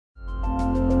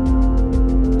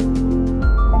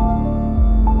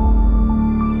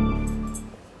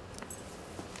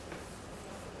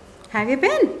How have you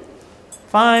been?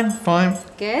 Fine, fine.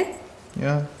 Good?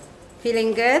 Yeah.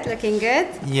 Feeling good? Looking good?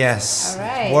 Yes. All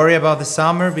right. Worry about the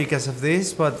summer because of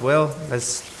this, but well,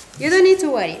 let's... You don't need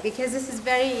to worry because this is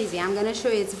very easy. I'm going to show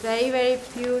you. It's very, very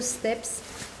few steps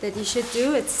that you should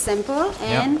do. It's simple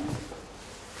and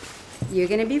you're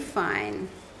going to be fine.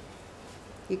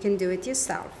 You can do it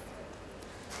yourself.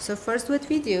 So first what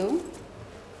we do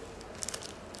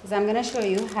is I'm going to show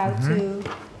you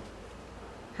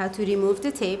how to remove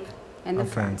the tape and the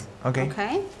front.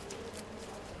 Okay?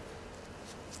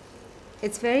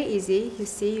 It's very easy. You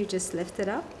see, you just lift it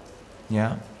up.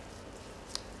 Yeah.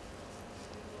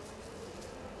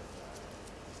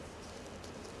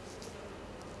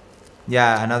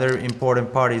 Yeah, another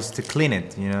important part is to clean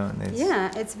it, you know. Yeah,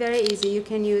 it's very easy. You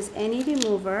can use any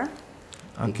remover.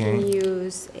 You can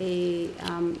use a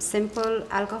simple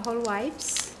alcohol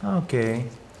wipes. Okay.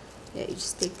 Yeah, you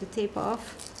just take the tape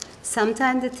off.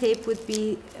 Sometimes the tape would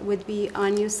be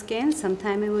on your skin.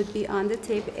 Sometimes it would be on the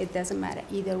tape. It doesn't matter.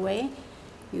 Either way,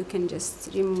 you can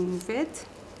just remove it.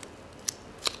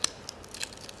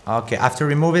 Okay, after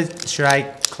remove it, should I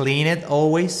clean it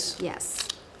always? Yes.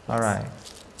 All right.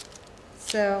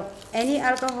 So any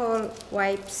alcohol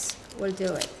wipes will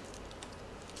do it.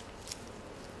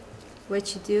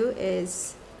 What you do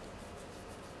is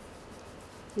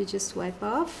you just wipe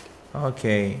off.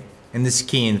 Okay, in the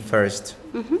skin first.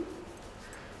 Mm-hmm.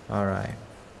 All right.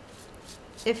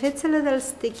 If it's a little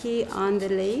sticky on the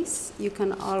lace, you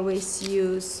can always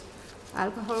use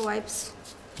alcohol wipes.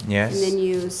 Yes. And then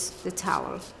use the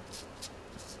towel.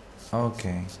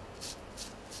 Okay.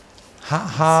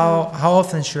 How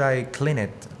often should I clean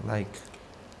it? Like.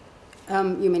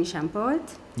 You mean shampoo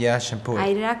it? Yeah, shampoo it.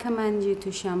 I recommend you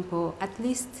to shampoo at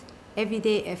least every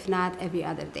day, if not every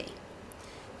other day.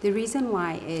 The reason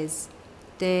why is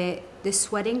the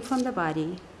sweating from the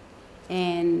body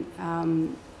and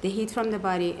the heat from the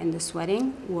body and the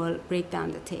sweating will break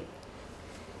down the tape.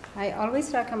 I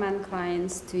always recommend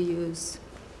clients to use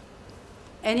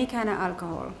any kind of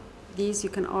alcohol. These you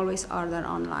can always order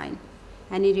online.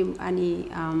 Any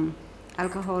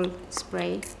alcohol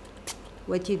spray.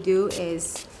 What you do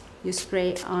is you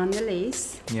spray on the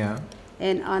lace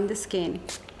and on the skin.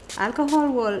 Alcohol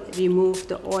will remove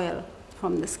the oil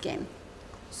from the skin.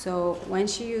 So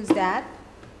once you use that,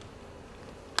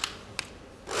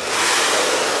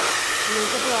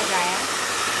 use the blow dryer.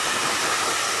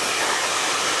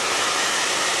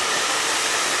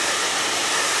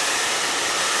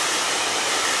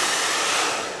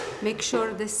 Make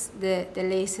sure the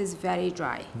lace is very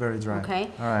dry. Very dry.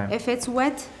 Okay? All right. If it's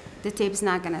wet, the tape's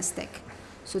not gonna stick.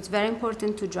 So it's very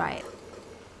important to dry it.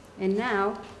 And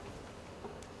now,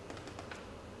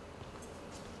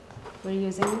 we're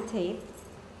using the tape.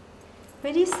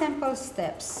 Pretty simple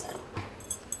steps.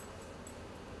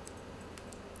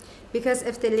 Because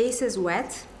if the lace is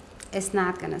wet, it's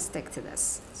not gonna stick to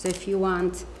this. So if you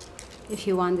want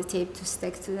the tape to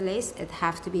stick to the lace, it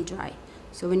has to be dry.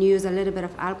 So when you use a little bit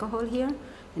of alcohol here,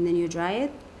 and then you dry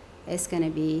it, it's gonna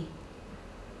be,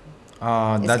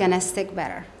 it's gonna stick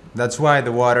better. That's why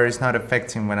the water is not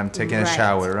affecting when I'm taking a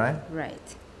shower, right?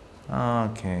 Right.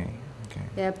 Okay.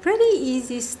 They're pretty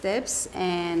easy steps,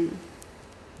 and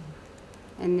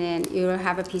then you'll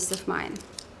have a peace of mind.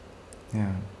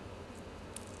 Yeah.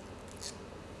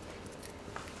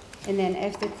 And then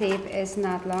if the tape is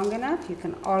not long enough, you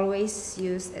can always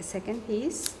use a second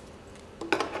piece.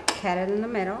 Cut it in the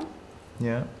middle.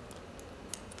 Yeah.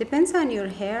 Depends on your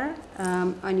hair,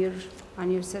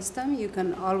 on your system. You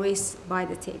can always buy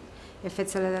the tape. If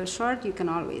it's a little short, you can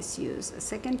always use a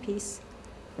second piece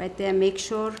right there. Make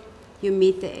sure you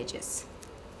meet the edges.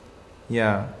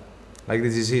 Yeah, like the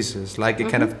diseases, like a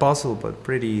kind of puzzle, but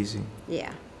pretty easy.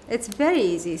 Yeah, it's very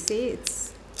easy. See,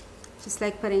 it's just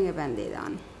like putting a Band-Aid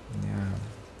on. Yeah.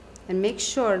 And make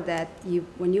sure that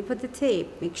when you put the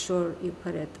tape, make sure you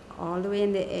put it all the way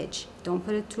in the edge. Don't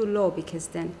put it too low because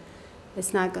then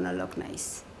it's not gonna look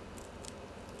nice.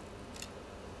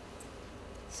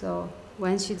 So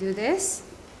once you do this,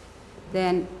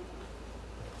 then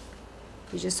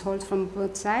you just hold from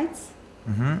both sides,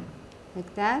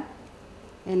 like that,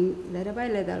 and little by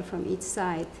little from each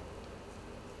side,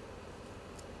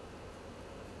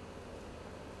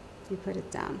 you put it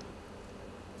down.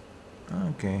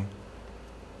 Okay.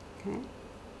 Okay.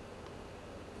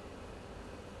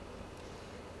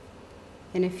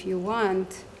 And if you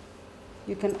want,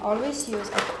 you can always use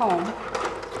a comb.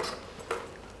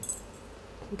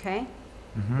 Okay?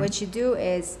 What you do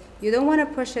is, you don't want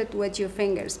to push it with your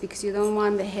fingers because you don't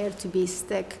want the hair to be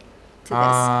stick to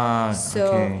this.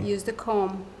 So use the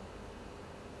comb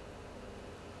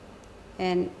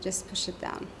and just push it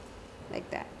down like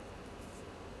that.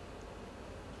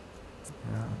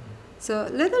 Yeah. So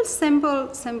little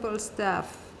simple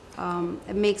stuff,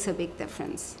 it makes a big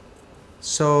difference.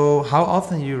 So how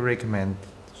often you recommend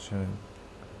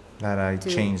that I To-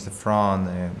 change the front?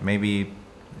 Maybe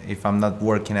if I'm not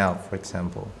working out, for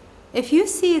example. If you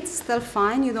see it's still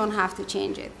fine, you don't have to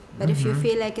change it. But if you Mhm.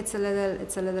 feel like it's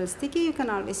a little sticky, you can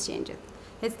always change it.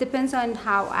 It depends on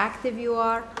how active you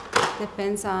are.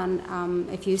 Depends on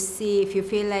if you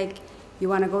feel like you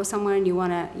want to go somewhere and you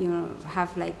want to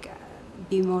have like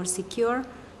be more secure,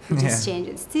 you just Yeah. change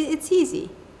it. It's easy.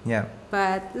 Yeah.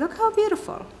 But look how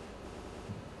beautiful.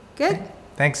 Good.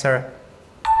 Thanks, Sarah.